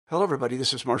Hello, everybody.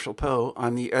 This is Marshall Poe.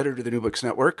 I'm the editor of the New Books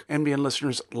Network. NBN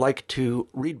listeners like to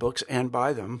read books and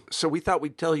buy them. So we thought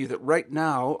we'd tell you that right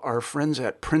now, our friends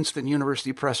at Princeton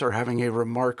University Press are having a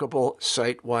remarkable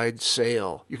site-wide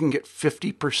sale. You can get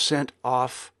 50%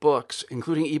 off books,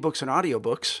 including ebooks and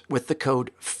audiobooks, with the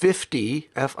code 50,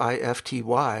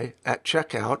 F-I-F-T-Y, at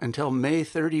checkout until May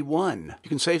 31. You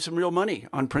can save some real money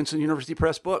on Princeton University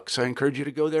Press books. I encourage you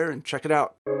to go there and check it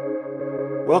out.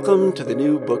 Welcome to the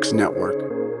New Books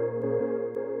Network.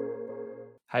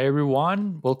 Hi,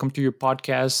 everyone. Welcome to your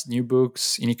podcast, New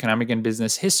Books in Economic and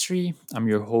Business History. I'm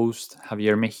your host,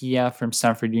 Javier Mejia from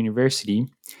Stanford University.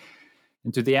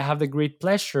 And today I have the great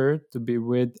pleasure to be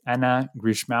with Anna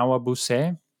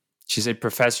Grishmawa-Bousset. She's a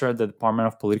professor at the Department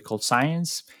of Political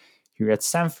Science here at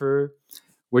Stanford,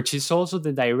 where she's also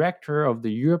the director of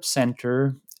the Europe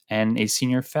Center and a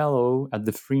senior fellow at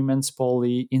the Freeman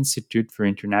Spogli Institute for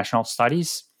International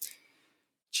Studies.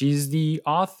 She's the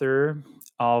author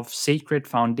of Sacred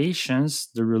Foundations,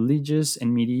 The Religious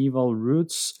and Medieval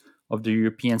Roots of the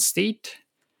European State,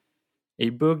 a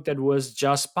book that was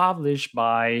just published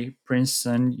by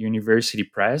Princeton University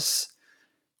Press.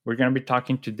 We're going to be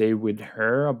talking today with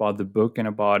her about the book and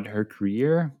about her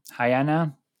career. Hi,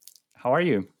 Anna. How are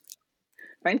you?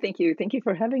 Fine, thank you. Thank you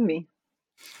for having me.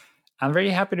 I'm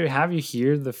very happy to have you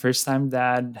here. The first time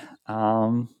that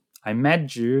I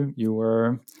met you, you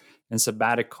were in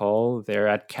sabbatical there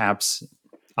at CAPS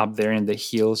up there in the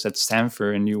hills at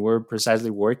Stanford, and you were precisely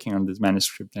working on this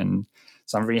manuscript. And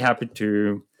so I'm very happy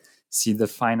to see the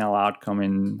final outcome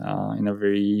in a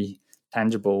very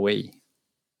tangible way.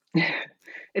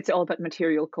 It's all about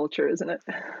material culture, isn't it?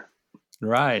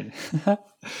 Right.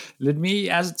 Let me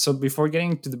ask, so before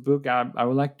getting to the book, I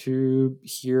would like to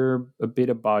hear a bit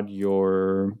about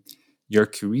your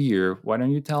career. Why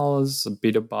don't you tell us a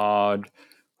bit about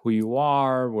who you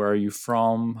are, where are you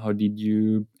from, how did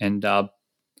you end up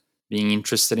being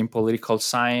interested in political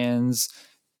science,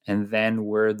 and then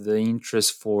where the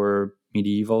interest for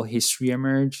medieval history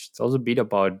emerged? Tell us a bit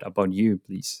about you,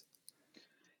 please.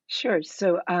 Sure.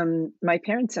 So my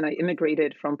parents and I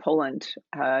immigrated from Poland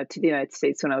to the United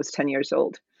States when I was 10 years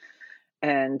old.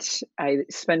 And I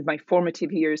spent my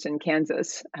formative years in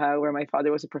Kansas, where my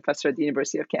father was a professor at the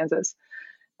University of Kansas,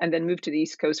 and then moved to the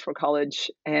East Coast for college.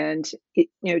 And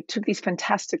took these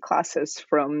fantastic classes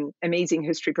from amazing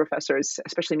history professors,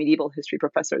 especially medieval history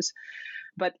professors.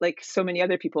 But like so many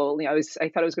other people, I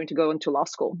thought I was going to go into law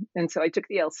school. And so I took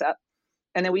the LSAT.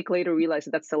 And a week later, realized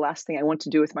that that's the last thing I want to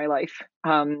do with my life.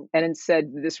 And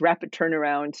instead, this rapid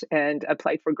turnaround and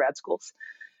applied for grad schools.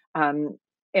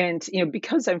 And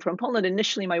because I'm from Poland,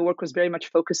 initially my work was very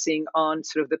much focusing on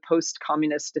sort of the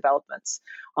post-communist developments,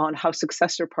 on how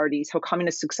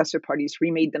communist successor parties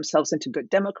remade themselves into good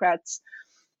Democrats,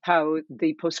 how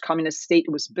the post-communist state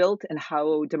was built, and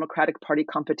how Democratic Party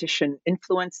competition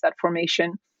influenced that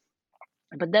formation.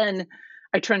 But then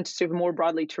I turned sort of more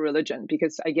broadly to religion,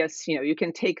 because I guess, you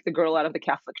can take the girl out of the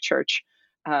Catholic Church,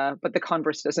 but the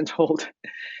converse doesn't hold.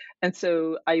 And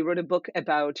so I wrote a book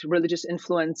about religious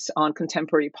influence on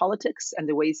contemporary politics and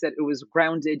the ways that it was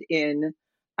grounded in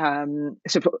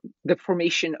the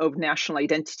formation of national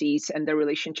identities and their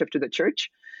relationship to the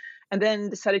church. And then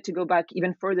decided to go back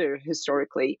even further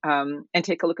historically and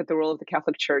take a look at the role of the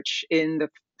Catholic Church in the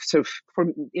sort of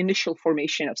initial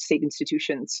formation of state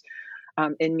institutions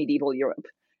in medieval Europe.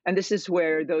 And this is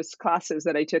where those classes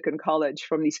that I took in college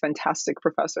from these fantastic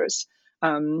professors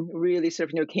really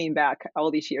sort of came back all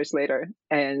these years later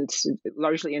and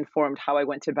largely informed how I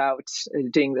went about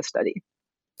doing the study.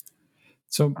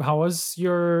 So how was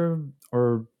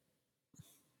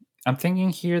I'm thinking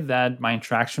here that my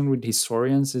interaction with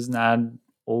historians is not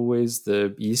always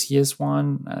the easiest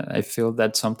one. I feel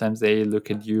that sometimes they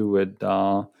look at you with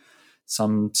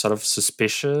some sort of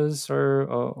suspicious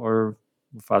or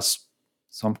of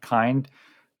some kind.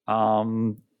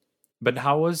 But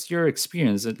how was your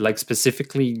experience, like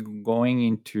specifically going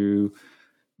into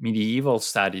medieval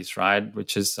studies, right?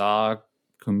 Which is a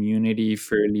community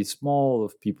fairly small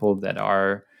of people that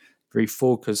are very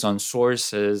focused on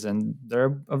sources, and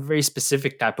they're a very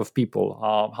specific type of people.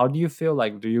 How do you feel?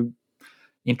 Like, do you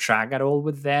interact at all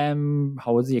with them?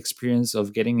 How was the experience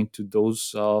of getting into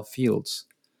those fields?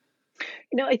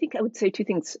 I think I would say two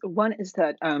things. One is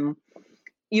that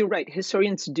you're right.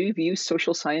 Historians do view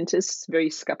social scientists very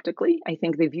skeptically. I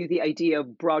think they view the idea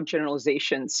of broad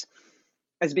generalizations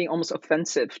as being almost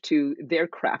offensive to their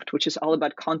craft, which is all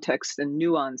about context and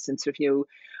nuance and sort of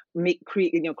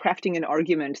crafting an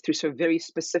argument through sort of very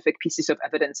specific pieces of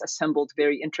evidence assembled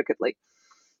very intricately.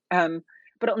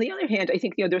 But on the other hand, I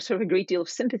think there's sort of a great deal of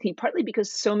sympathy, partly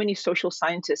because so many social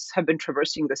scientists have been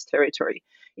traversing this territory.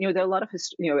 There are a lot of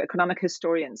economic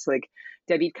historians like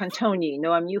David Cantoni,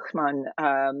 Noam Yuchman,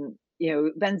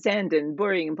 Van Zanden,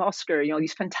 Buring, Bosker,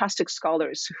 these fantastic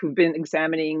scholars who've been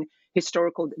examining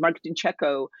Mark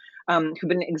Dincecco, who've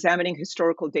been examining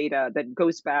historical data that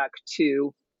goes back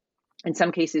to, in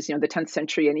some cases, the 10th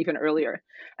century and even earlier,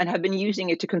 and have been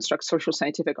using it to construct social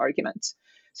scientific arguments.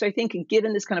 So I think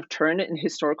given this kind of turn in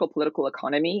historical political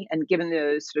economy, and given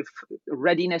the sort of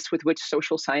readiness with which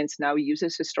social science now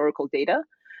uses historical data,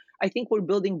 I think we're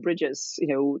building bridges,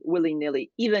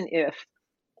 willy-nilly, even if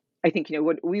I think,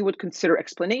 what we would consider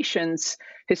explanations,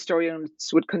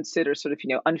 historians would consider sort of,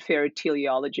 unfair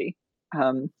teleology.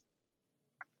 But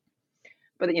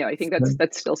I think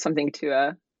that's still something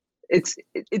to. It's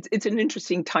an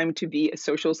interesting time to be a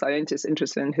social scientist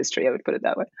interested in history. I would put it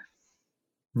that way.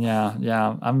 Yeah.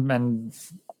 And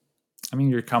I mean,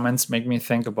 your comments make me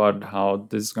think about how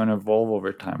this is going to evolve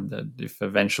over time. That if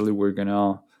eventually we're going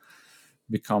to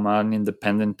become an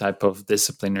independent type of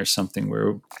discipline or something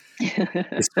where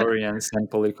historians and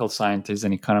political scientists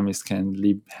and economists can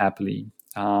live happily.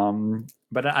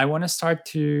 But I want to start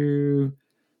to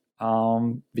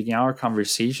begin our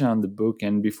conversation on the book.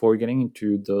 And before getting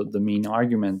into the main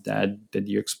argument that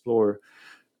you explore,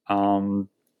 one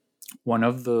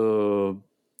of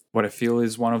what I feel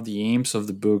is one of the aims of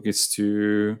the book is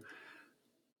to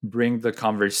bring the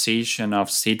conversation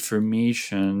of state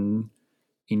formation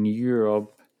in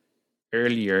Europe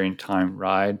earlier in time,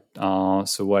 right?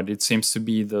 So what it seems to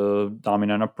be the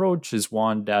dominant approach is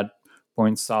one that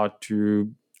points out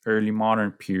to early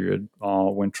modern period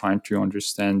when trying to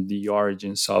understand the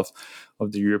origins of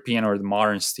the European or the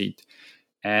modern state.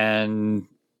 And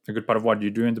a good part of what you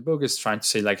do in the book is trying to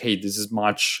say, like, hey, this is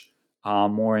much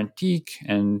more antique,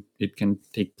 and it can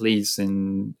take place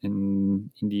in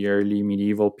the early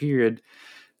medieval period.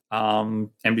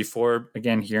 And before,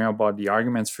 again, hearing about the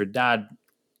arguments for that,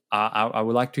 I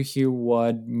would like to hear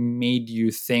what made you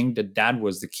think that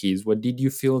was the case. What did you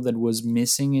feel that was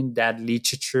missing in that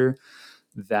literature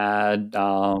that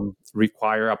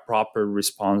require a proper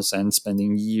response and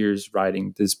spending years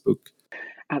writing this book?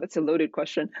 That's a loaded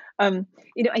question. I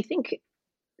think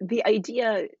the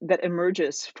idea that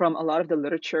emerges from a lot of the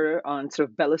literature on sort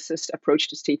of Bellicist approach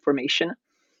to state formation,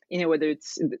 whether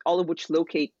it's all of which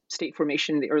locate state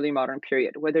formation in the early modern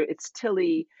period, whether it's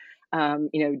Tilly,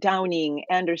 Downing,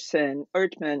 Anderson,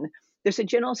 Ertmann, there's a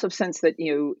general sort of sense that,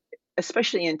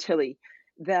 especially in Tilly,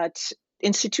 that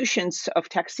institutions of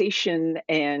taxation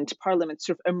and parliament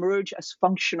sort of emerge as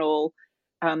functional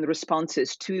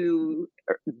responses to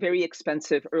very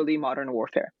expensive early modern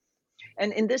warfare.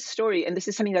 And in this story, and this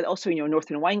is something that also,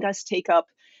 Northern Weingast take up,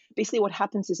 basically what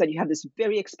happens is that you have this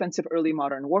very expensive early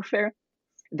modern warfare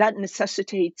that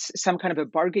necessitates some kind of a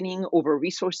bargaining over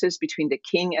resources between the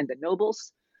king and the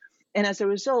nobles. And as a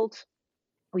result,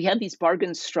 we have these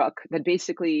bargains struck that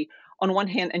basically, on one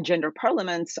hand, engender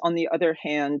parliaments, on the other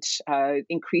hand,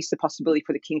 increase the possibility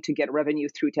for the king to get revenue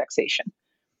through taxation.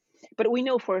 But we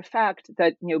know for a fact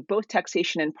that both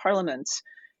taxation and parliaments,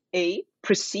 A,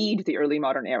 precede the early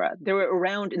modern era. They were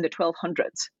around in the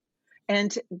 1200s.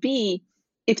 And B,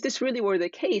 if this really were the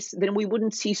case, then we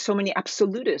wouldn't see so many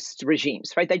absolutist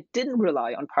regimes, right, that didn't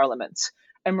rely on parliaments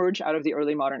emerge out of the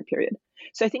early modern period.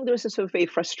 So I think there was a sort of a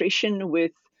frustration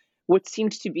with what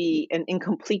seemed to be an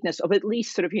incompleteness of at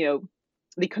least sort of,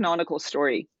 the canonical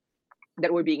story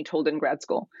that we're being told in grad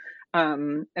school.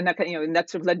 And that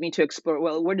sort of led me to explore,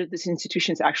 well, where did these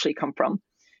institutions actually come from?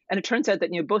 And it turns out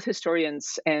that both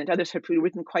historians and others have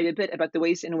written quite a bit about the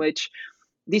ways in which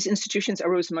these institutions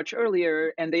arose much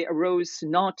earlier, and they arose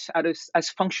not out of as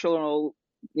functional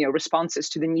responses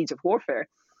to the needs of warfare,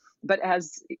 but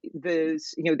as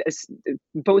as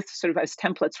both sort of as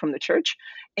templates from the church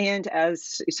and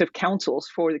as sort of counsels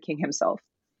for the king himself.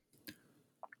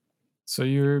 So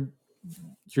your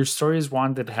story is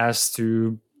one that has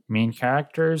two main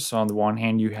characters. On the one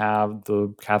hand, you have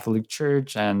the Catholic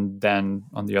Church, and then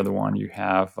on the other one, you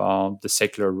have the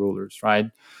secular rulers,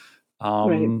 right?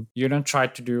 Right. You don't try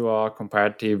to do a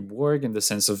comparative work in the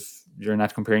sense of you're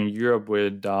not comparing Europe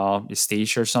with East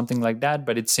Asia or something like that,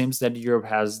 but it seems that Europe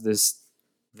has this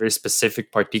very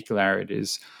specific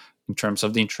particularities in terms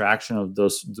of the interaction of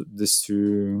these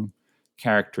two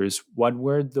characters. What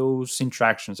were those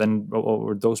interactions and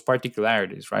or those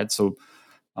particularities, right? So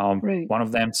Right. one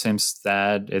of them seems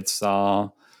that it's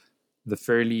the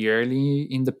fairly early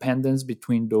independence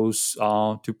between those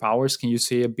two powers. Can you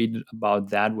say a bit about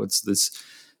that? What's this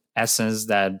essence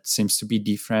that seems to be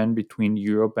different between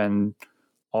Europe and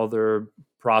other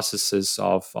processes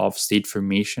of state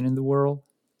formation in the world?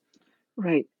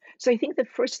 Right. So I think the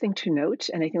first thing to note,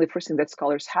 and I think the first thing that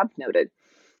scholars have noted,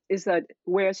 is that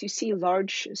whereas you see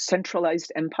large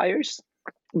centralized empires,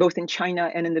 both in China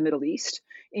and in the Middle East,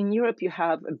 in Europe you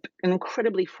have an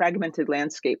incredibly fragmented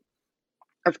landscape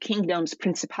of kingdoms,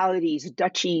 principalities,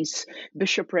 duchies,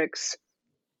 bishoprics,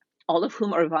 all of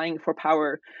whom are vying for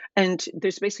power. And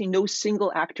there's basically no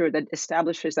single actor that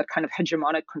establishes that kind of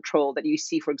hegemonic control that you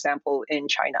see, for example, in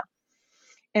China.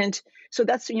 And so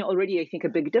that's already, I think, a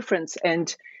big difference.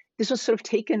 And this was sort of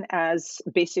taken as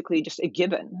basically just a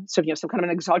given, so some kind of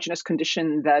an exogenous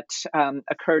condition that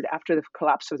occurred after the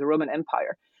collapse of the Roman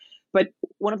Empire. But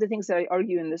one of the things that I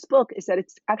argue in this book is that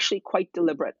it's actually quite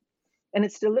deliberate. And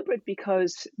it's deliberate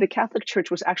because the Catholic Church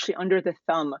was actually under the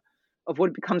thumb of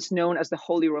what becomes known as the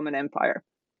Holy Roman Empire.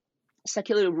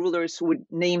 Secular rulers would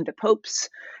name the popes,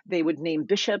 they would name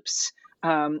bishops, who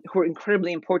are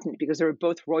incredibly important because they were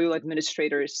both royal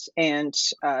administrators and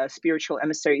spiritual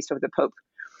emissaries of the Pope.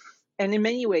 And in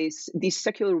many ways, these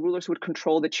secular rulers would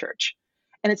control the church.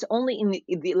 And it's only in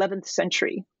the 11th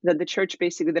century that the church,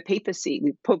 basically the papacy,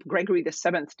 Pope Gregory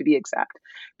VII to be exact,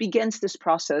 begins this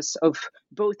process of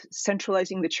both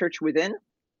centralizing the church within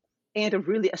and of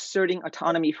really asserting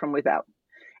autonomy from without.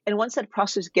 And once that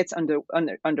process gets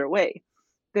underway,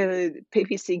 the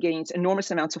papacy gains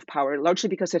enormous amounts of power, largely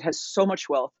because it has so much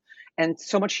wealth and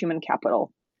so much human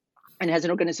capital and has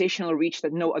an organizational reach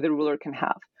that no other ruler can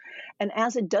have. And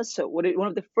as it does so, one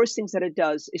of the first things that it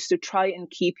does is to try and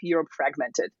keep Europe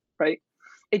fragmented, right?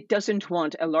 It doesn't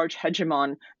want a large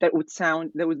hegemon that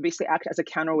would basically act as a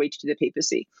counterweight to the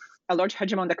papacy, a large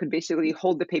hegemon that could basically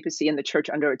hold the papacy and the church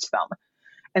under its thumb.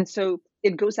 And so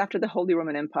it goes after the Holy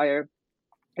Roman Empire.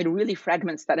 It really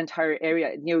fragments that entire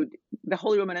area. The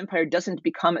Holy Roman Empire doesn't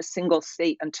become a single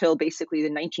state until basically the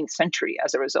 19th century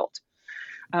as a result.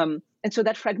 And so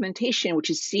that fragmentation, which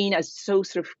is seen as so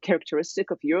sort of characteristic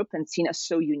of Europe and seen as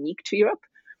so unique to Europe,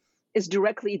 is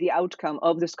directly the outcome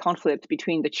of this conflict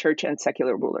between the church and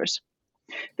secular rulers.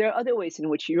 There are other ways in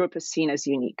which Europe is seen as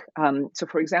unique. So,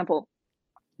 for example,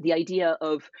 the idea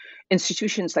of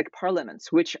institutions like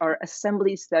parliaments, which are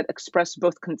assemblies that express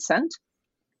both consent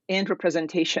and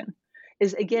representation,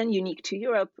 is again unique to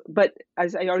Europe. But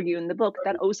as I argue in the book,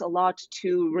 that owes a lot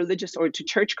to religious or to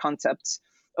church concepts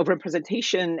of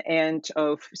representation and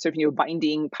of sort of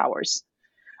binding powers.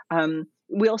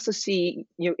 We also see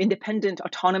independent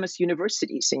autonomous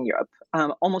universities in Europe,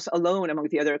 almost alone among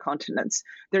the other continents.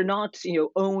 They're not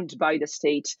owned by the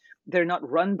state. They're not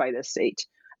run by the state.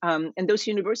 And those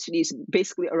universities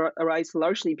basically arise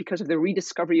largely because of the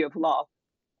rediscovery of law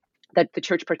that the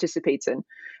church participates in.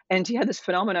 And you had this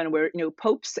phenomenon where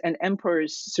popes and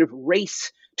emperors sort of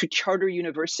race to charter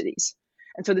universities.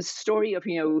 And so this story of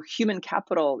human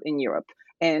capital in Europe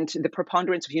and the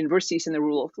preponderance of universities in the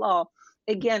rule of law,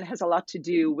 again, has a lot to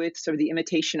do with sort of the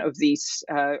imitation of these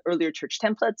earlier church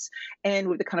templates and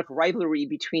with the kind of rivalry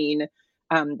between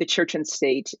the church and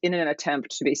state in an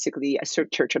attempt to basically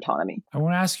assert church autonomy. I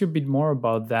want to ask you a bit more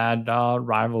about that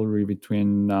rivalry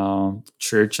between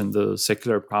church and the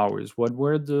secular powers. What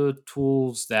were the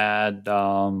tools that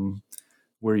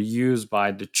were used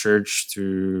by the church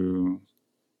to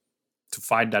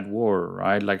fight that war,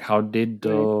 right? Like, how did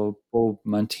the Pope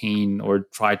maintain or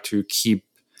try to keep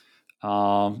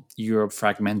Europe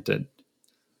fragmented?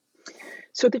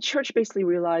 So the church basically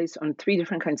relies on three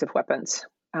different kinds of weapons.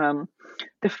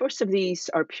 The first of these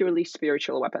are purely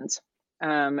spiritual weapons.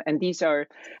 And these are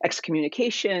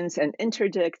excommunications and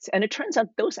interdicts. And it turns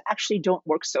out those actually don't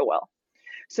work so well.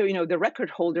 So, the record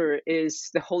holder is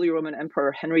the Holy Roman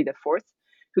Emperor Henry IV,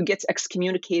 who gets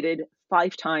excommunicated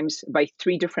 5 times by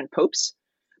 3 different popes.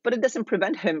 But it doesn't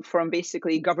prevent him from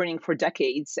basically governing for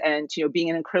decades and being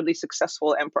an incredibly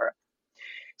successful emperor.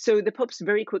 So the popes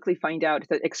very quickly find out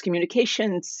that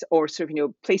excommunications or sort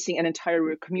of placing an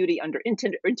entire community under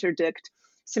interdict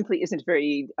simply isn't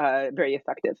very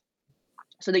effective.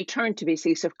 So they turn to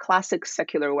basically sort of classic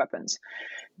secular weapons.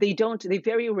 They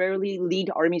very rarely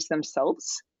lead armies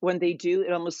themselves. When they do,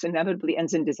 it almost inevitably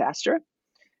ends in disaster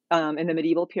in the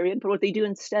medieval period. But what they do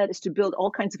instead is to build all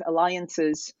kinds of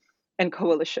alliances and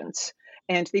coalitions.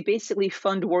 And they basically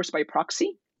fund wars by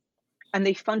proxy. And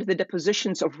they fund the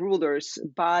depositions of rulers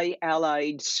by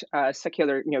allied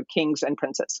secular kings and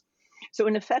princes. So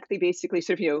in effect, they basically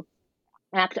sort of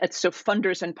act as sort of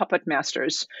funders and puppet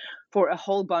masters for a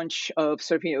whole bunch of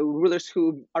sort of rulers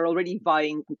who are already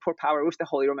vying for power with the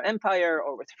Holy Roman Empire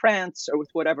or with France or with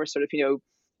whatever sort of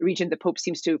region the Pope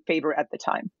seems to favor at the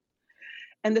time.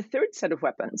 And the third set of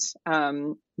weapons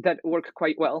that work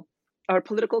quite well are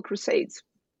political crusades.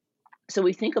 So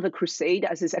we think of a crusade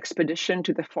as this expedition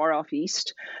to the far off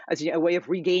east, as a way of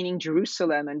regaining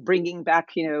Jerusalem and bringing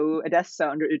back, Edessa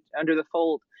under the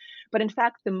fold. But in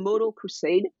fact, the modal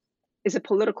crusade is a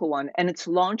political one, and it's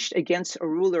launched against a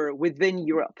ruler within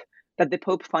Europe that the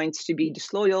Pope finds to be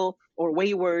disloyal or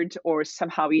wayward or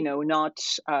somehow, not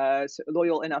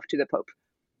loyal enough to the Pope.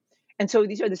 And so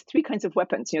these are the three kinds of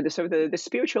weapons, the sort of the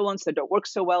spiritual ones that don't work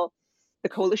so well, the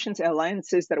coalitions and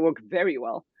alliances that work very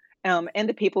well, and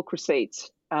the papal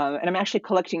crusades. And I'm actually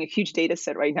collecting a huge data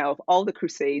set right now of all the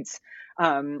crusades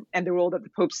and the role that the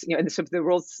popes, and the sort of the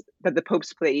roles that the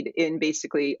popes played in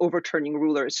basically overturning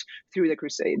rulers through the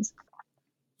crusades.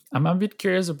 I'm a bit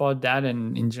curious about that,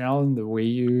 and in general, in the way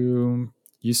you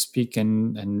speak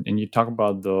and you talk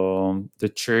about the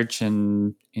church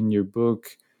and in your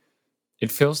book.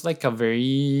 It feels like a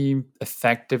very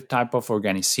effective type of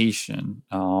organization,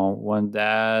 one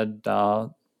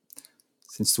that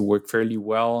seems to work fairly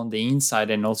well on the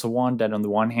inside, and also one that, on the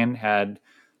one hand, had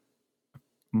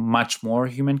much more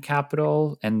human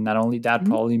capital, and not only that,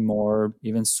 probably more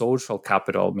even social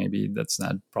capital. Maybe that's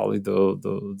not probably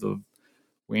the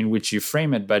way in which you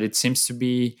frame it, but it seems to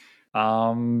be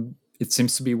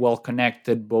well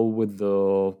connected both with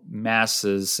the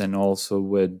masses and also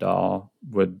with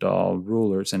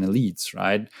rulers and elites,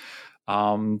 right?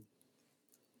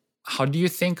 How do you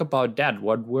think about that?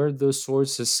 What were the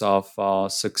sources of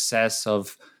success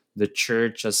of the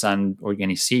church as an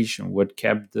organization? What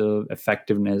kept the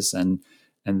effectiveness and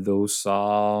those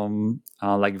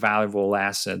like valuable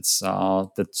assets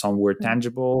that some were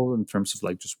tangible in terms of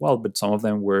like just wealth, but some of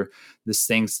them were these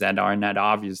things that are not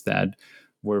obvious that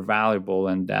were valuable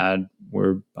and that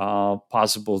were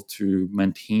possible to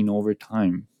maintain over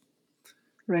time.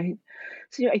 Right.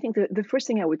 So I think the first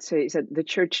thing I would say is that the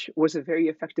church was a very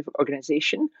effective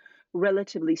organization,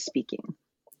 relatively speaking.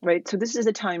 Right. So this is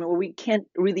a time where we can't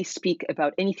really speak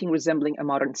about anything resembling a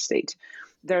modern state.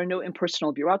 There are no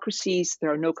impersonal bureaucracies.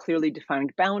 There are no clearly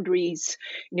defined boundaries.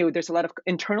 There's a lot of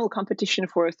internal competition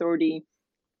for authority.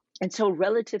 And so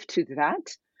relative to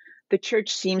that, the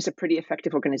church seems a pretty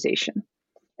effective organization.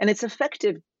 And it's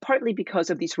effective partly because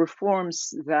of these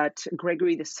reforms that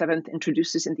Gregory VII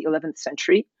introduces in the 11th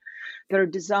century that are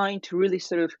designed to really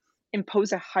sort of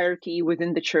impose a hierarchy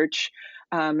within the church,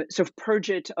 sort of purge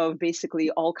it of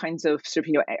basically all kinds of sort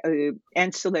of,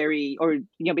 ancillary or,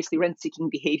 basically rent-seeking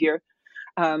behavior,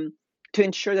 to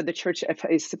ensure that the church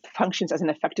functions as an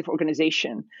effective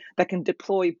organization that can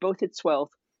deploy both its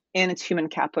wealth and its human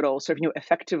capital sort of,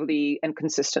 effectively and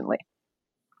consistently.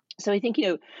 So I think,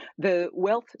 the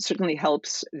wealth certainly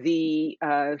helps, the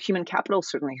human capital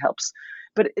certainly helps,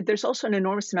 but there's also an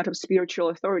enormous amount of spiritual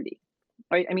authority,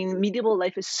 right? I mean, medieval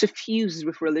life is suffused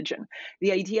with religion.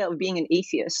 The idea of being an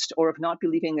atheist or of not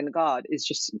believing in God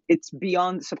is it's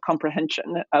beyond the sort of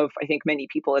comprehension of, I think, many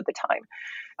people at the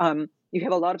time. You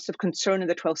have a lot of sort of concern in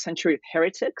the 12th century of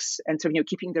heretics and sort of,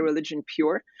 keeping their religion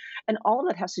pure. And all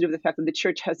that has to do with the fact that the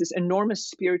church has this enormous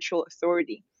spiritual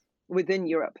authority within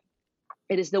Europe.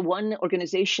 It is the one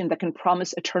organization that can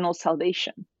promise eternal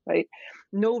salvation, right?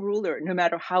 No ruler, no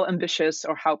matter how ambitious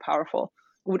or how powerful,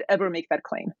 would ever make that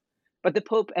claim. But the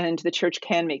Pope and the church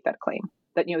can make that claim,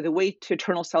 that, the way to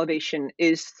eternal salvation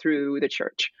is through the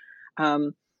church.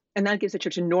 And that gives the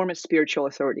church enormous spiritual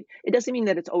authority. It doesn't mean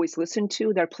that it's always listened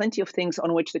to. There are plenty of things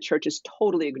on which the church is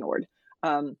totally ignored.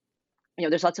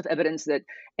 There's lots of evidence that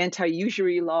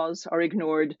anti-usury laws are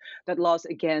ignored, that laws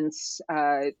against,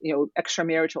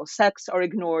 extramarital sex are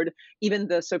ignored, even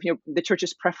the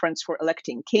church's preference for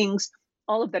electing kings.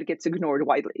 All of that gets ignored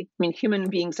widely. I mean, human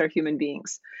beings are human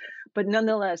beings. But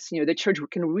nonetheless, the church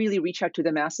can really reach out to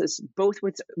the masses, both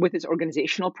with its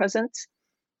organizational presence.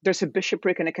 There's a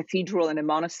bishopric and a cathedral and a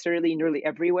monastery nearly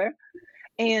everywhere,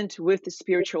 and with the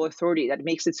spiritual authority that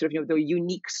makes it sort of, the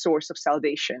unique source of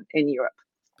salvation in Europe.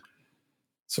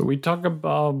 So we talked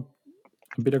about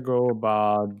a bit ago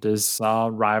about this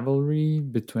rivalry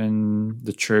between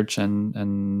the church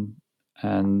and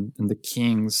the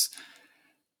kings,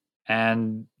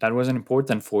 and that was an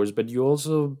important force. But you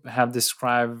also have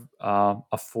described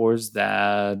a force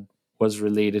that was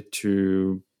related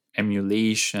to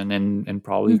emulation and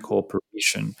probably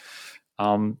cooperation.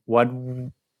 What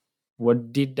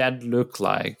did that look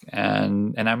like?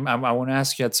 And I want to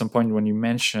ask you at some point, when you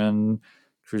mention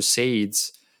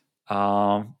crusades,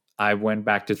 I went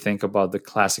back to think about the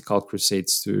classical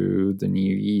crusades to the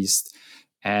Near East,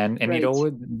 and Right. it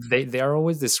always they are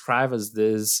always described as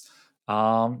this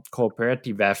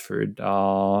cooperative effort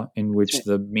in which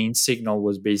the main signal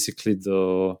was basically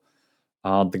the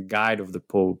guide of the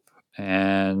Pope.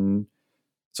 And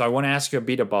so I want to ask you a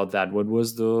bit about that. What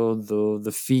was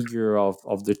the figure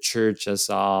of the church as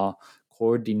a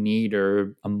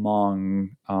coordinator among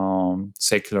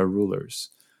secular rulers?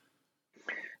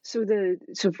 So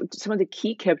some of the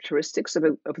key characteristics of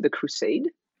the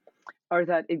crusade are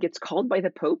that it gets called by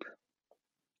the Pope,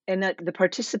 and that the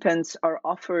participants are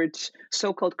offered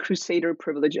so-called crusader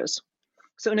privileges.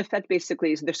 So in effect,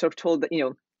 basically, they're sort of told that,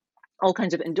 all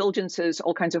kinds of indulgences,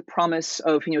 all kinds of promise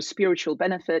of, spiritual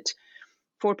benefit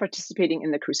for participating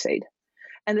in the crusade.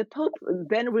 And the Pope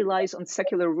then relies on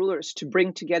secular rulers to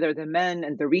bring together the men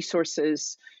and the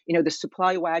resources, the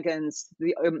supply wagons,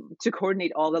 to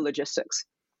coordinate all the logistics.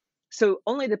 So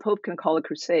only the Pope can call a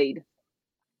crusade.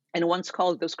 And once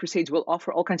called, those crusades will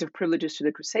offer all kinds of privileges to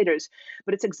the crusaders.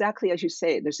 But it's exactly as you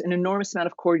say, there's an enormous amount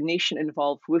of coordination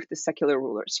involved with the secular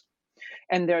rulers.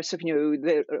 And there's,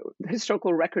 the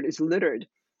historical record is littered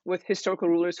with historical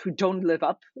rulers who don't live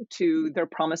up to their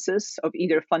promises of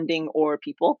either funding or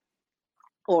people,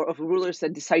 or of rulers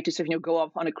that decide to go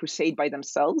off on a crusade by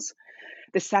themselves.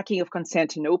 The sacking of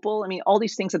Constantinople, all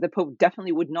these things that the Pope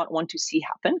definitely would not want to see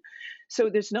happen. So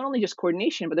there's not only just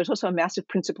coordination, but there's also a massive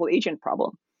principal agent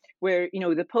problem where,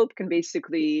 the Pope can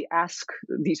basically ask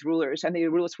these rulers, and the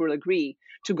rulers will agree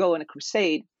to go on a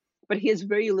crusade, but he has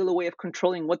very little way of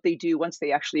controlling what they do once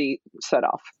they actually set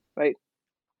off, right?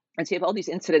 And so you have all these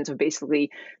incidents of basically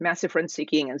massive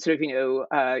rent-seeking and sort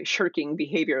of, shirking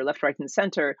behavior left, right, and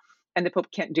center, and the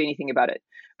Pope can't do anything about it.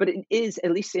 But it is,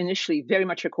 at least initially, very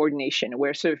much a coordination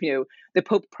where sort of, the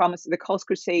Pope calls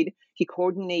crusade, he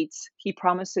coordinates, he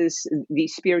promises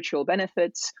these spiritual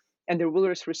benefits, and the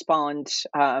rulers respond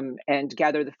and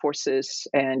gather the forces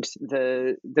and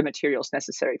the materials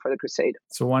necessary for the crusade.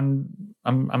 So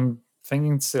I'm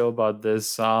thinking still about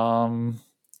this,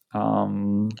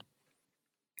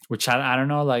 which I don't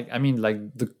know, like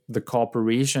the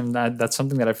cooperation, that's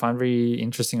something that I find very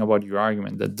interesting about your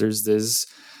argument, that there's this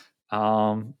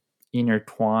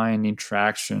intertwined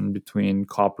interaction between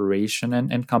cooperation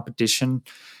and competition.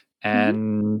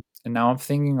 And now I'm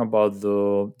thinking about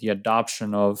the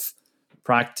adoption of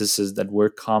practices that were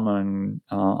common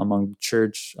among the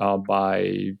church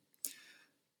by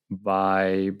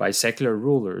secular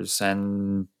rulers,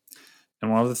 and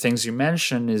one of the things you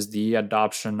mentioned is the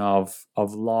adoption of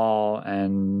law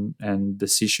and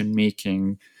decision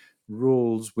making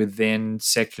rules within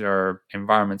secular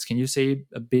environments. Can you say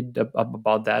a bit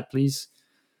about that, please?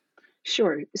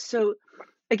 Sure. So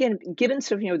again, given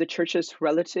sort of, the church's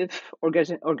relative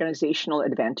organizational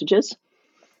advantages,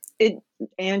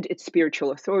 and its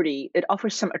spiritual authority, it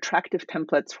offers some attractive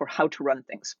templates for how to run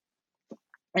things.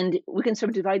 And we can sort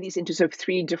of divide these into sort of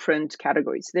three different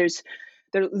categories.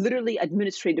 They're literally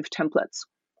administrative templates,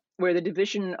 where the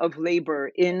division of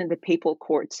labor in the papal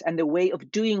courts and the way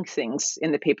of doing things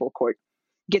in the papal court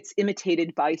gets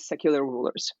imitated by secular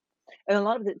rulers. And a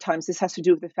lot of the times this has to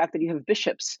do with the fact that you have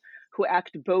bishops who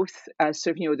act both as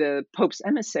sort of, the Pope's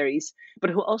emissaries, but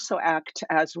who also act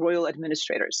as royal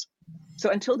administrators. So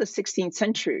until the 16th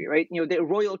century, right, the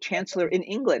royal chancellor in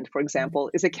England, for example,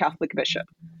 is a Catholic bishop.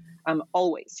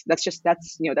 Always. That's just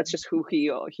who he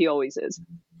always is.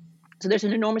 So there's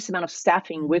an enormous amount of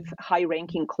staffing with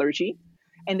high-ranking clergy,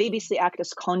 and they basically act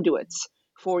as conduits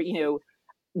for,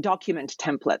 document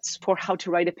templates, for how to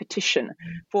write a petition,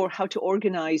 for how to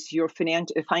organize your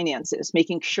finances,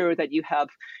 making sure that you have,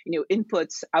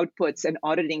 inputs, outputs, and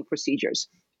auditing procedures,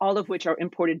 all of which are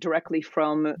imported directly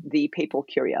from the papal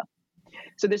curia.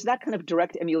 So there's that kind of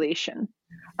direct emulation.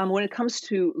 When it comes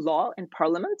to law and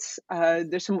parliaments,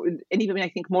 there's an even, I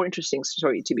think, more interesting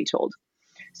story to be told.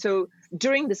 So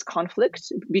during this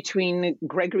conflict between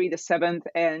Gregory VII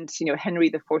and Henry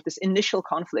IV, this initial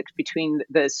conflict between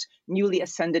this newly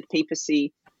ascended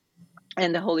papacy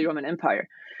and the Holy Roman Empire,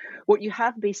 what you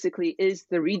have basically is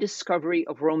the rediscovery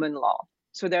of Roman law.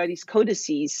 So there are these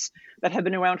codices that have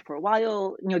been around for a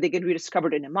while. They get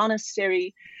rediscovered in a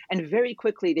monastery, and very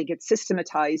quickly they get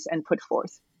systematized and put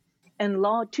forth. And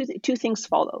law, two things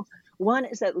follow. One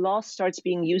is that law starts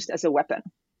being used as a weapon.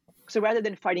 So rather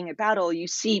than fighting a battle, you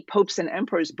see popes and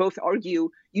emperors both argue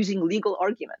using legal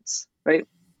arguments, right?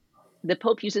 The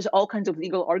Pope uses all kinds of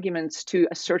legal arguments to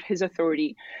assert his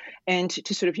authority and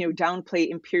to sort of, downplay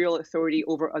imperial authority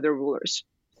over other rulers.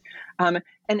 And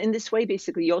in this way,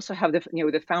 basically, you also have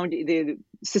the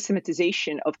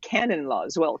systematization of canon law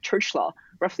as well, church law,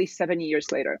 roughly 70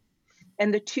 years later.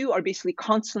 And the two are basically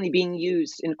constantly being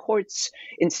used in courts,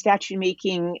 in statute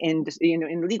making, in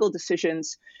legal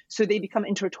decisions. So they become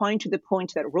intertwined to the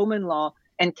point that Roman law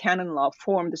and canon law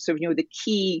form the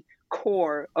key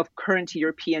core of current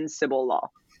European civil law.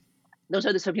 Those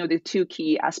are the two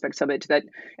key aspects of it. And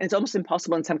it's almost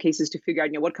impossible in some cases to figure out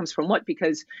what comes from what,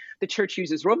 because the church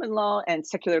uses Roman law and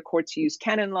secular courts use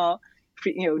canon law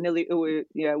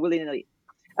willy-nilly.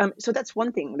 So that's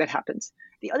one thing that happens.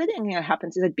 The other thing that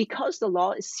happens is that because the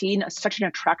law is seen as such an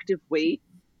attractive way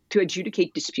to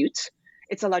adjudicate disputes,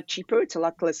 it's a lot cheaper, it's a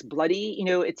lot less bloody,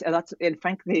 it's a lot, and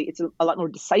frankly, it's a lot more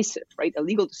decisive, right? A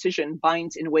legal decision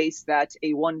binds in ways that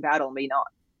a one battle may not.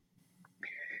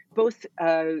 Both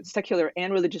secular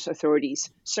and religious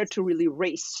authorities start to really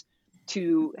race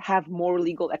to have more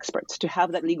legal experts, to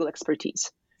have that legal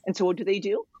expertise. And so what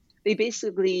do? They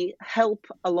basically help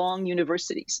along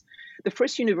universities. The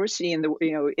first university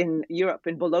in Europe,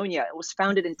 in Bologna, it was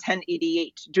founded in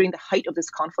 1088 during the height of this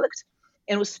conflict,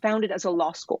 and was founded as a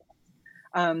law school.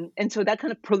 And so that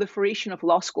kind of proliferation of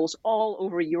law schools all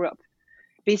over Europe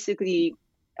basically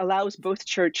allows both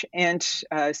church and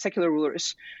secular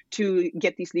rulers to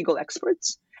get these legal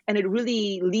experts, and it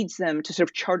really leads them to sort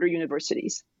of charter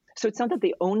universities. So it's not that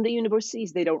they own the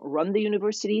universities, they don't run the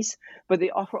universities, but they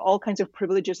offer all kinds of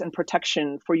privileges and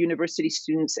protection for university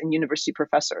students and university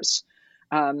professors.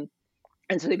 And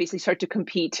so they basically start to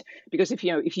compete because if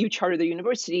you charter the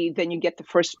university, then you get the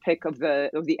first pick of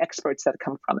the experts that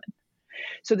come from it.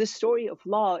 So this story of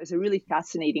law is a really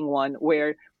fascinating one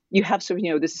where you have sort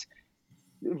of this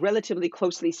relatively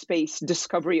closely spaced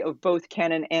discovery of both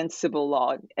canon and civil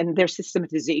law and their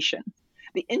systematization,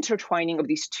 the intertwining of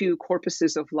these two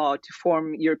corpuses of law to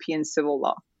form European civil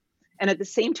law. And at the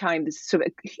same time, this sort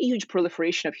of a huge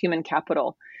proliferation of human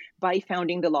capital by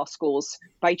founding the law schools,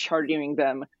 by chartering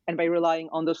them, and by relying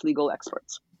on those legal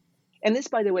experts. And this,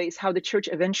 by the way, is how the church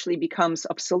eventually becomes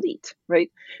obsolete,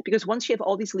 right? Because once you have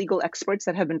all these legal experts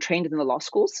that have been trained in the law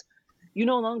schools, you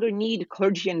no longer need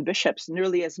clergy and bishops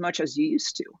nearly as much as you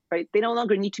used to, right? They no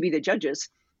longer need to be the judges.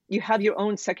 You have your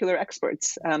own secular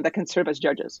experts that can serve as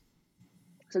judges.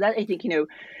 So that, I think,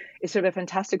 is sort of a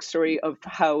fantastic story of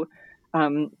how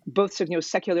both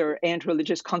secular and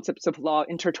religious concepts of law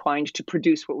intertwined to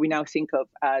produce what we now think of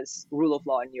as rule of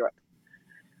law in Europe.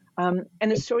 And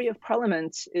the story of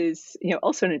parliaments is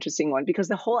also an interesting one, because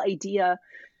the whole idea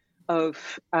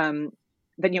of that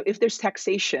if there's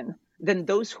taxation, then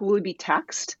those who will be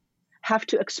taxed have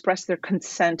to express their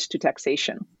consent to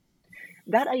taxation.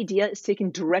 That idea is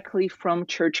taken directly from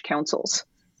church councils.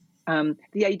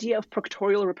 The idea of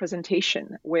proctorial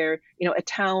representation, where a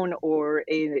town or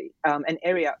an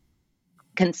area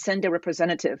can send a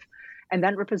representative, and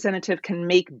that representative can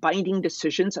make binding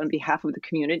decisions on behalf of the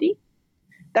community.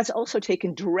 That's also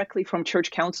taken directly from church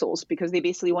councils, because they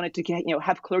basically wanted to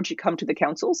have clergy come to the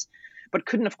councils, but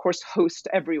couldn't, of course, host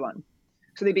everyone.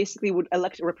 So they basically would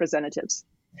elect representatives.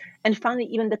 And finally,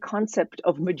 even the concept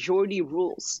of majority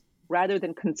rules rather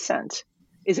than consent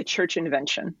is a church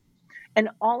invention. And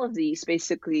all of these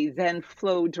basically then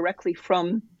flow directly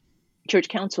from church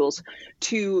councils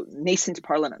to nascent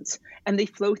parliaments, and they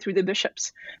flow through the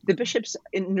bishops. The bishops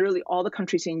in nearly all the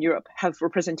countries in Europe have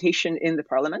representation in the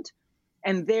parliament,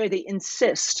 and there they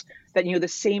insist that the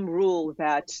same rule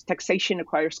that taxation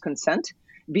requires consent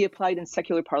be applied in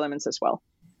secular parliaments as well.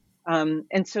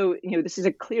 And so this is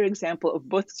a clear example of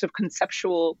both sort of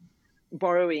conceptual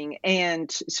borrowing and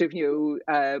sort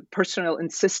of personal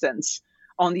insistence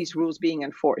on these rules being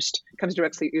enforced. It comes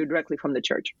directly from the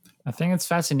church. I think it's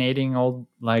fascinating, all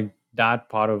like that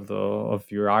part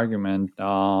of your argument,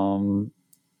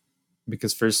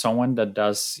 because for someone that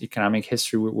does economic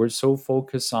history, we're so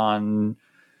focused on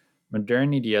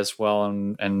modernity as well,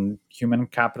 and human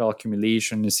capital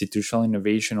accumulation, institutional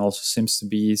innovation also seems to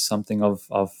be something of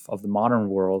the modern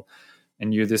world.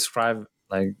 And you describe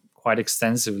like quite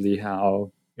extensively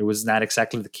how it was not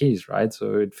exactly the case, right?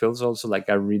 So it feels also like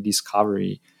a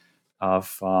rediscovery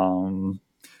of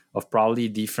probably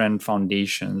different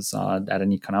foundations at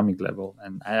an economic level,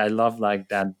 and I love like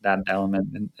that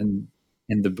element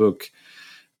in the book.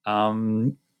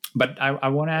 But I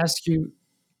want to ask you.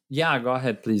 Yeah, go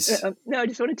ahead, please. No, I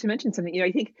just wanted to mention something.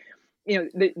 I think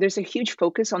there's a huge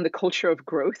focus on the culture of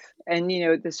growth, and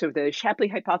the sort of the Shapley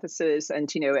hypothesis, and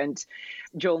and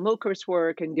Joel Mokyer's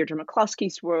work and Deirdre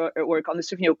McCloskey's work on the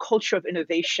sort of culture of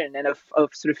innovation and of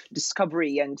sort of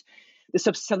discovery and the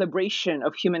sort of celebration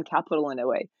of human capital in a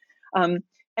way. And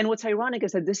what's ironic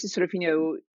is that this is sort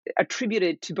of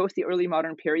attributed to both the early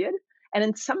modern period and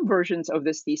in some versions of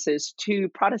this thesis to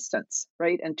Protestants,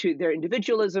 right, and to their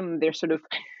individualism, their sort of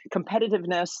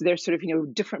competitiveness, their sort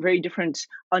of different, very different,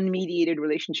 unmediated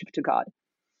relationship to God.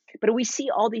 But we see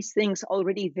all these things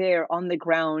already there on the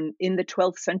ground in the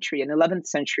 12th century and 11th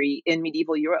century in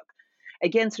medieval Europe.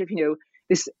 Again, sort of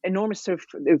this enormous sort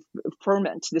of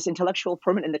ferment, this intellectual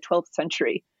ferment in the 12th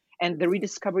century, and the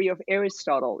rediscovery of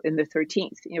Aristotle in the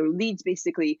 13th, leads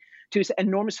basically to this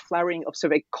enormous flowering of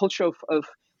sort of a culture of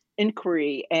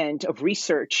inquiry and of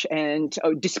research and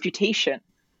disputation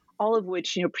all of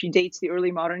which predates the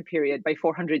early modern period by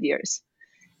 400 years.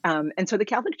 And so the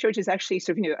Catholic Church is actually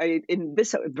sort of, in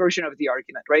this version of the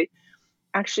argument, right,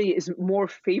 actually is more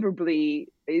favorably,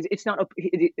 it's not,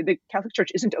 the Catholic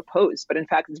Church isn't opposed, but in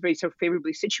fact, it's very sort of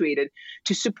favorably situated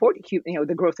to support,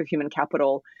 the growth of human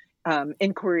capital,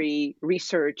 inquiry,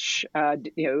 research,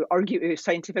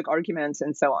 scientific arguments,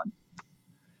 and so on.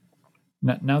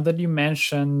 Now that you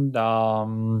mentioned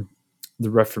the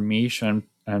Reformation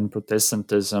and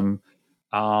Protestantism,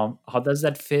 how does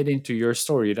that fit into your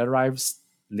story? It arrives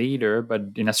later, but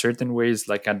in a certain way is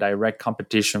like a direct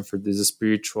competition for these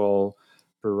spiritual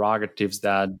prerogatives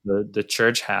that the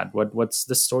church had. What's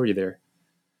the story there?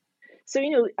 So,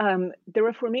 the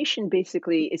Reformation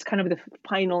basically is kind of the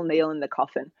final nail in the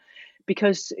coffin,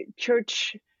 because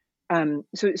church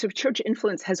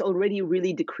influence has already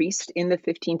really decreased in the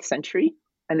 15th century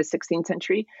and the 16th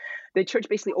century. The church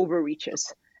basically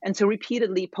overreaches. And so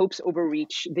repeatedly popes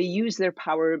overreach. They use their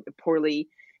power poorly.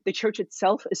 The church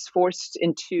itself is forced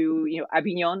into,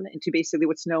 Avignon, into basically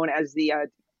what's known as the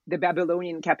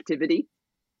Babylonian captivity.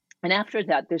 And after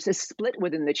that, there's a split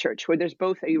within the church where there's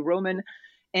both a Roman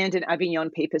and an Avignon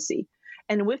papacy.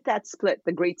 And with that split,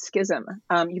 the Great Schism,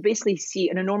 you basically see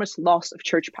an enormous loss of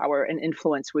church power and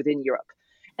influence within Europe.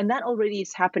 And that already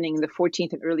is happening in the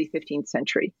 14th and early 15th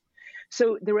century.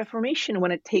 So the Reformation,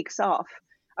 when it takes off,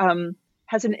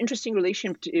 has an interesting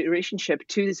relationship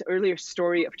to this earlier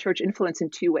story of church influence in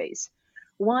two ways.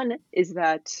 One is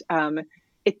that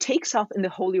it takes off in the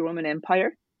Holy Roman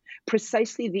Empire,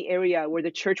 precisely the area where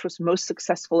the church was most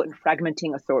successful in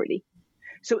fragmenting authority.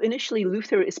 So initially,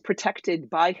 Luther is protected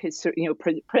by his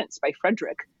prince, by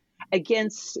Frederick,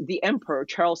 against the emperor,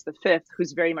 Charles V,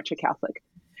 who's very much a Catholic.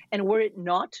 And were it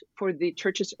not for the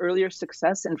church's earlier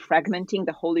success in fragmenting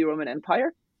the Holy Roman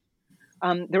Empire,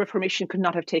 the Reformation could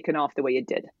not have taken off the way it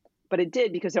did. But it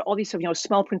did because there are all these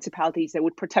small principalities that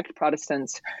would protect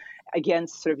Protestants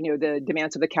against the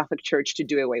demands of the Catholic Church to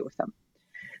do away with them.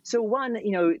 So one,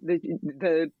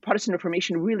 the Protestant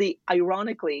Reformation really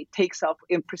ironically takes off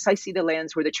in precisely the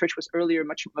lands where the church was earlier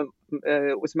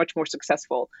was much more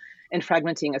successful in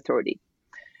fragmenting authority.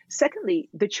 Secondly,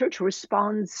 the church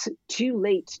responds too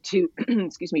late to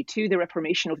to the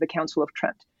Reformation of the Council of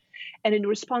Trent. And it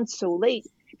responds so late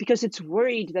because it's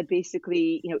worried that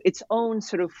basically, its own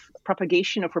sort of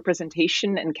propagation of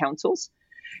representation and councils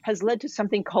has led to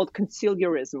something called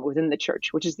conciliarism within the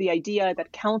church, which is the idea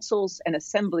that councils and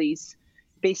assemblies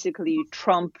basically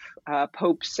trump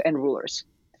popes and rulers.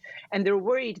 And they're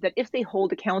worried that if they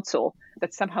hold a council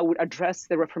that somehow would address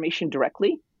the Reformation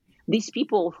directly, these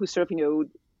people who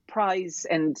prize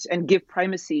and give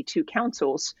primacy to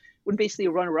councils would basically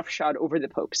run roughshod over the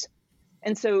popes.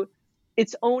 And so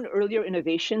its own earlier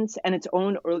innovations and its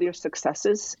own earlier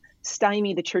successes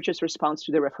stymie the church's response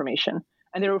to the Reformation.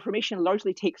 And the Reformation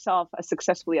largely takes off as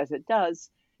successfully as it does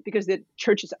because the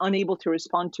church is unable to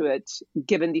respond to it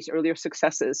given these earlier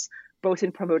successes, both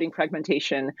in promoting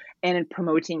fragmentation and in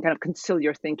promoting kind of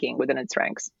conciliar thinking within its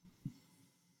ranks.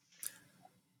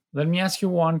 Let me ask you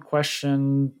one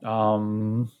question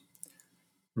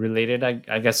related,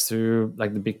 I guess, to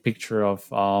like the big picture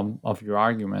of your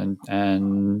argument,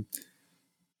 and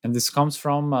this comes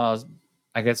from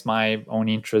I guess my own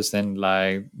interest in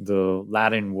like the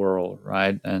Latin world,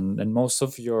 right? And most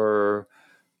of your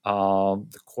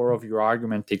the core of your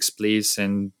argument takes place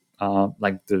in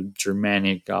like the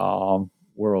Germanic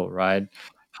world, right?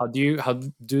 How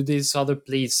do these other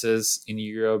places in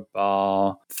Europe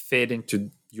fit into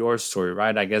your story,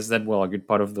 right? I guess that a good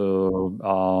part of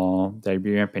the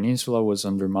Iberian Peninsula was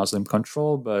under Muslim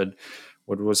control, but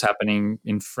what was happening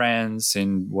in France,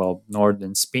 in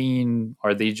northern Spain,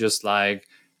 are they just like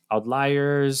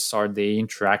outliers? Are they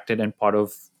interacted and part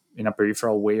of in a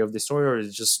peripheral way of the story, or is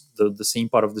it just the same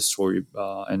part of the story,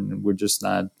 and we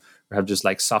have just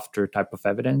like softer type of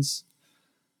evidence?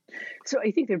 So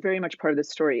I think they're very much part of the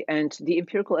story, and the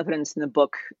empirical evidence in the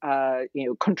book,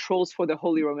 controls for the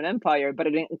Holy Roman Empire, but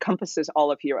it encompasses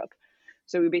all of Europe.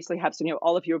 So we basically have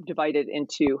all of Europe divided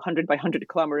into 100 by 100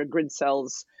 kilometer grid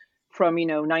cells from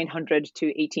 900 to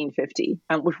 1850,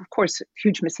 with of course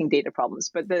huge missing data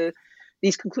problems. But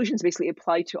these conclusions basically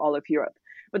apply to all of Europe.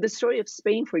 But the story of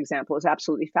Spain, for example, is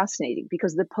absolutely fascinating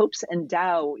because the popes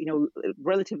endow,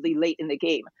 relatively late in the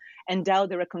game, endow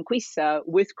the Reconquista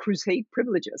with crusade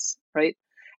privileges, right?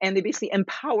 And they basically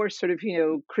empower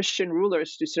Christian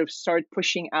rulers to start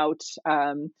pushing out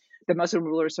the Muslim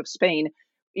rulers of Spain,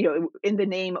 in the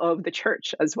name of the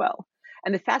church as well.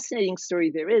 And the fascinating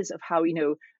story there is of how,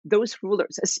 those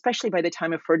rulers, especially by the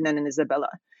time of Ferdinand and Isabella,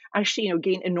 actually,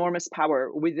 gain enormous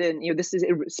power within,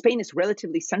 Spain is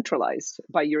relatively centralized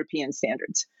by European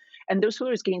standards. And those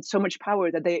rulers gained so much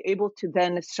power that they're able to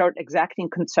then start exacting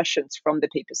concessions from the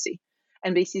papacy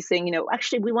and basically saying,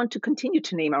 actually, we want to continue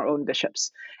to name our own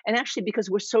bishops. And actually, because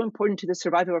we're so important to the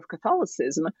survival of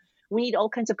Catholicism, we need all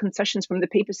kinds of concessions from the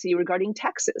papacy regarding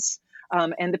taxes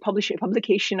and the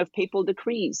publication of papal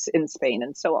decrees in Spain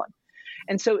and so on.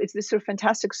 And so it's this sort of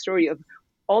fantastic story of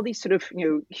all these sort of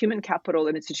human capital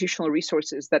and institutional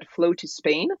resources that flow to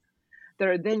Spain that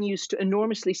are then used to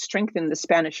enormously strengthen the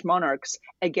Spanish monarchs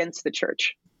against the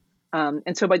church.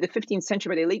 And so by the 15th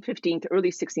century, by the late 15th,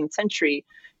 early 16th century,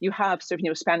 you have sort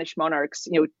of Spanish monarchs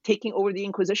taking over the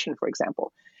Inquisition, for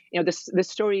example. The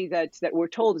story that we're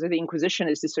told is that the Inquisition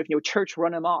is this sort of church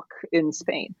run amok in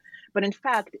Spain, but in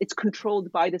fact it's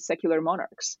controlled by the secular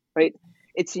monarchs, right?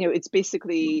 It's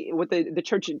basically what the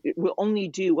church will only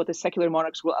do what the secular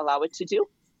monarchs will allow it to do,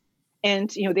 and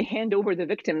they hand over the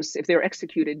victims if they're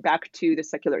executed back to the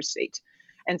secular state.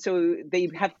 And so they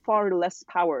have far less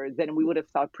power than we would have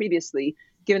thought previously,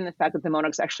 given the fact that the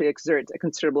monarchs actually exert a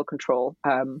considerable control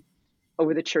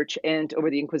over the church and over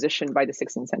the Inquisition by the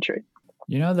 16th century.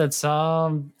 That's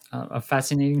a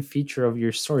fascinating feature of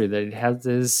your story, that it has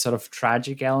this sort of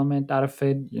tragic element out of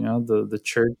it. The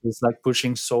church is like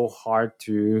pushing so hard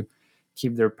to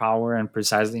keep their power, and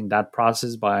precisely in that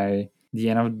process, by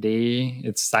the end of the day,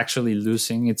 it's actually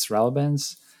losing its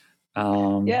relevance.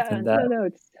 It's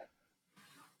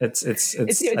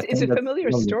a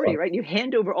familiar story, right? You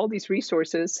hand over all these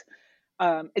resources.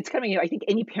 It's kind of, I think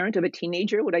any parent of a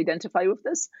teenager would identify with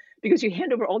this, because you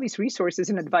hand over all these resources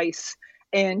and advice,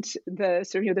 and the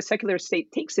secular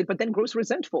state takes it, but then grows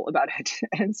resentful about it,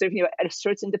 and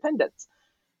asserts independence,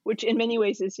 which in many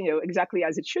ways is exactly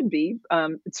as it should be.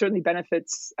 It certainly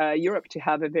benefits Europe to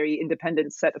have a very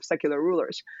independent set of secular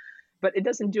rulers. But it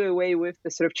doesn't do away with the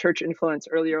sort of church influence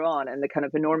earlier on and the kind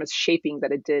of enormous shaping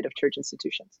that it did of church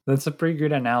institutions. That's a pretty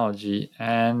good analogy.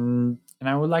 And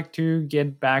I would like to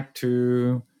get back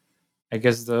to, I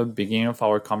guess, the beginning of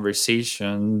our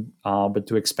conversation, but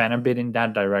to expand a bit in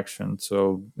that direction.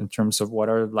 So in terms of what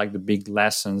are like the big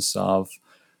lessons of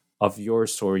your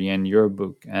story and your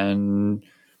book. And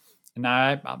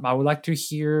I would like to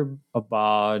hear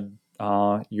about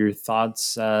your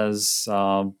thoughts as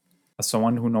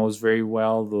someone who knows very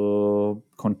well the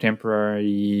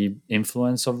contemporary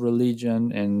influence of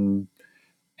religion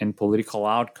and political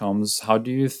outcomes. How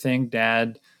do you think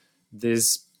that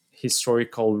these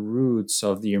historical roots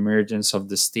of the emergence of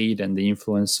the state and the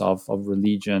influence of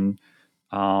religion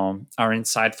are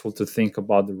insightful to think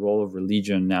about the role of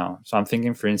religion now? So I'm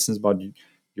thinking, for instance, about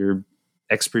your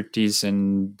expertise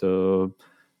in the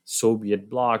Soviet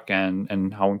bloc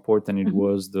and how important it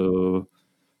was, the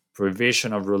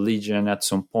prohibition of religion at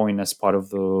some point as part of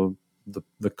the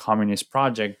communist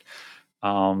project,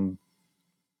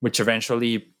 which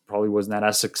eventually probably was not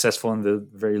as successful in the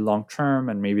very long term.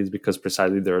 And maybe it's because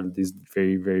precisely there are these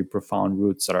very, very profound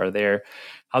roots that are there.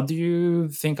 How do you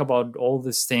think about all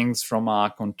these things from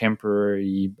a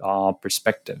contemporary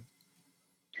perspective?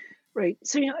 Right.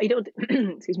 So, I don't,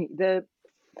 excuse me, the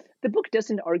book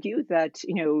doesn't argue that,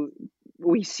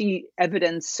 we see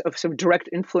evidence of some direct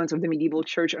influence of the medieval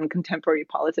church on contemporary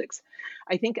politics.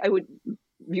 I think I would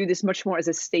view this much more as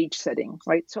a stage setting,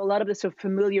 right? So a lot of the sort of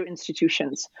familiar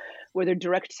institutions, whether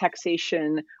direct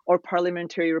taxation or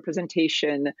parliamentary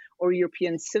representation or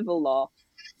European civil law,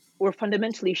 were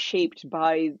fundamentally shaped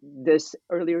by this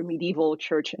earlier medieval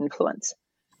church influence.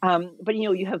 But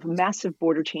you have massive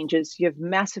border changes, you have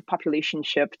massive population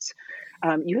shifts,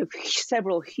 you have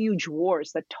several huge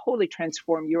wars that totally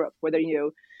transform Europe, whether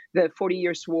the 40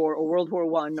 Years' War or World War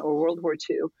I or World War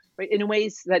II, right? In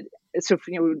ways that sort of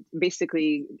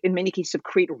basically in many cases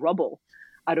create rubble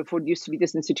out of what used to be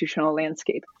this institutional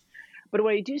landscape. But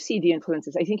what I do see the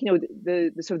influences, I think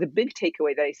the sort of the big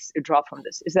takeaway that I draw from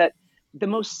this is that the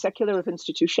most secular of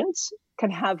institutions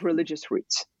can have religious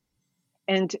roots.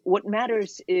 And what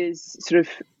matters is sort of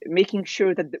making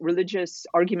sure that the religious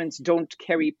arguments don't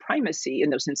carry primacy in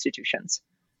those institutions.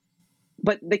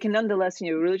 But they can nonetheless,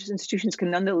 religious institutions can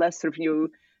nonetheless sort of,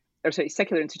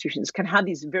 secular institutions can have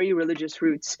these very religious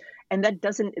roots. And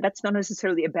that's not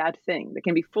necessarily a bad thing. They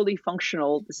can be fully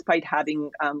functional despite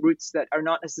having roots that are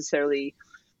not necessarily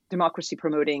democracy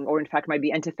promoting, or in fact might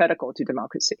be antithetical to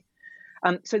democracy.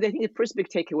 So I think the first big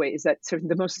takeaway is that sort of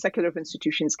the most secular of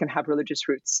institutions can have religious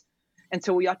roots. And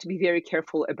so we ought to be very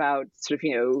careful about sort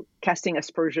of, casting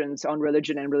aspersions on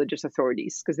religion and religious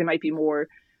authorities, because they might be more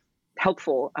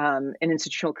helpful in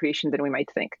institutional creation than we might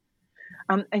think.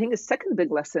 I think the second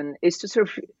big lesson is to sort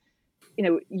of,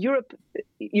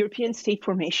 European state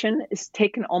formation is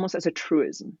taken almost as a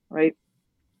truism, right?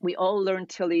 We all learn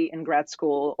Tilly in grad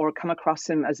school or come across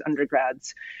him as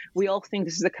undergrads. We all think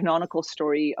this is a canonical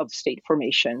story of state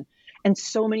formation. And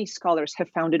so many scholars have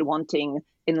found it wanting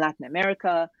in Latin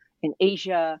America, in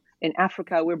Asia, in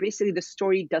Africa, where basically the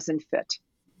story doesn't fit.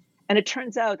 And it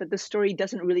turns out that the story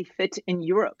doesn't really fit in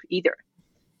Europe either.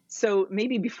 So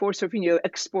maybe before sort of,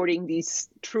 exporting these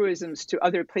truisms to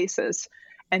other places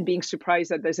and being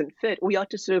surprised that doesn't fit, we ought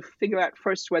to sort of figure out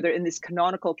first whether in this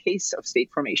canonical case of state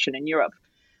formation in Europe,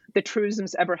 the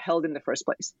truisms ever held in the first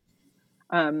place.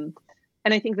 And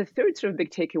I think the third sort of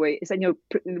big takeaway is that,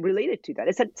 related to that,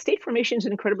 is that state formation is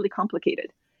incredibly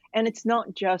complicated. And it's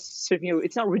not just sort of,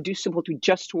 it's not reducible to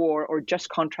just war or just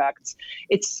contracts.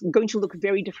 It's going to look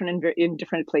very different in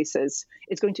different places.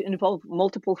 It's going to involve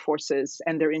multiple forces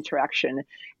and their interaction.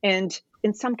 And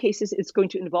in some cases, it's going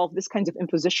to involve this kind of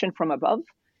imposition from above.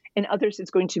 In others,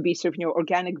 it's going to be sort of,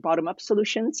 organic bottom-up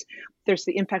solutions. There's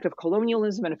the impact of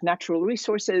colonialism and of natural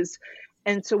resources.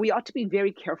 And so we ought to be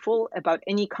very careful about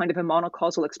any kind of a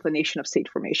monocausal explanation of state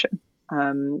formation,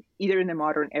 either in the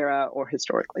modern era or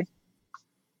historically.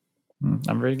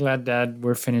 I'm very glad that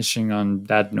we're finishing on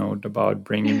that note about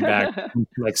bringing back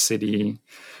complexity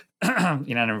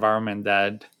in an environment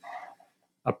that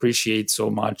appreciates so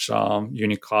much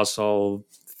unicausal,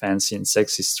 fancy, and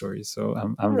sexy stories. So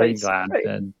I'm very glad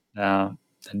that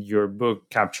your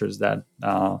book captures that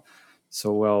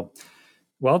so well.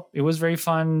 Well, it was very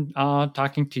fun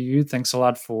talking to you. Thanks a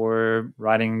lot for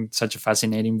writing such a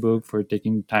fascinating book, for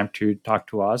taking time to talk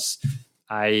to us.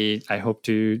 I hope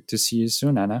to see you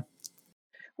soon, Anna.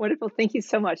 Wonderful. Thank you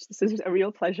so much. This is a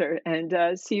real pleasure.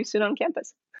 And see you soon on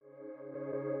campus.